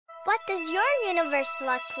What does your universe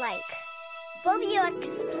look like? Will you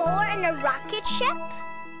explore in a rocket ship?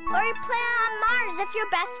 Or play on Mars with your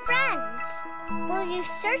best friends? Will you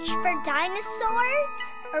search for dinosaurs?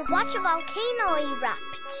 Or watch a volcano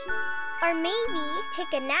erupt? Or maybe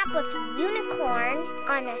take a nap with a unicorn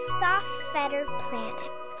on a soft feathered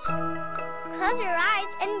planet? Close your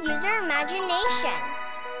eyes and use your imagination.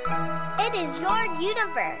 It is your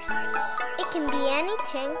universe. It can be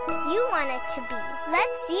anything you want it to be.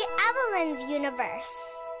 Let's see Evelyn's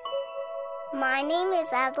universe. My name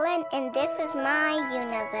is Evelyn, and this is my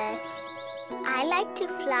universe. I like to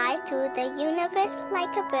fly through the universe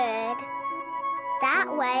like a bird. That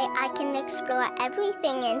way, I can explore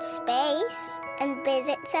everything in space and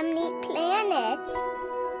visit some neat planets.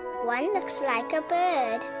 One looks like a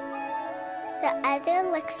bird. The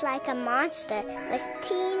other looks like a monster with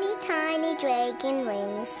teeny tiny dragon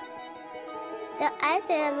wings. The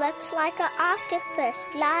other looks like an octopus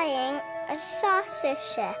flying a saucer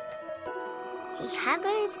ship. He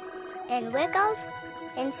hovers and wiggles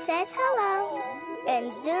and says hello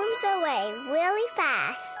and zooms away really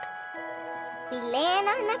fast. We land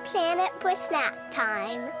on a planet for snack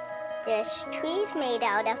time. There's trees made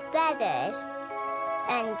out of feathers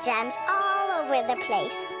and gems all over the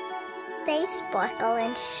place. They sparkle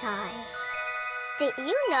and shine. Did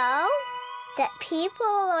you know that people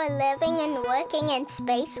are living and working in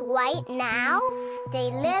space right now?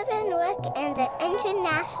 They live and work in the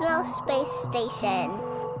International Space Station.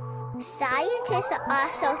 Scientists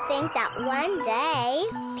also think that one day,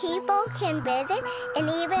 people can visit and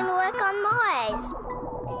even work on Mars.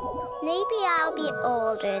 Maybe I'll be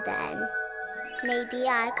older then. Maybe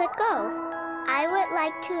I could go. I would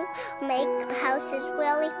like to make houses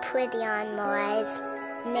really pretty on Mars.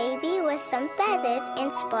 Maybe with some feathers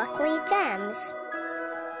and sparkly gems.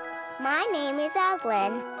 My name is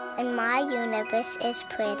Evelyn, and my universe is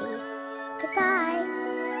pretty. Goodbye.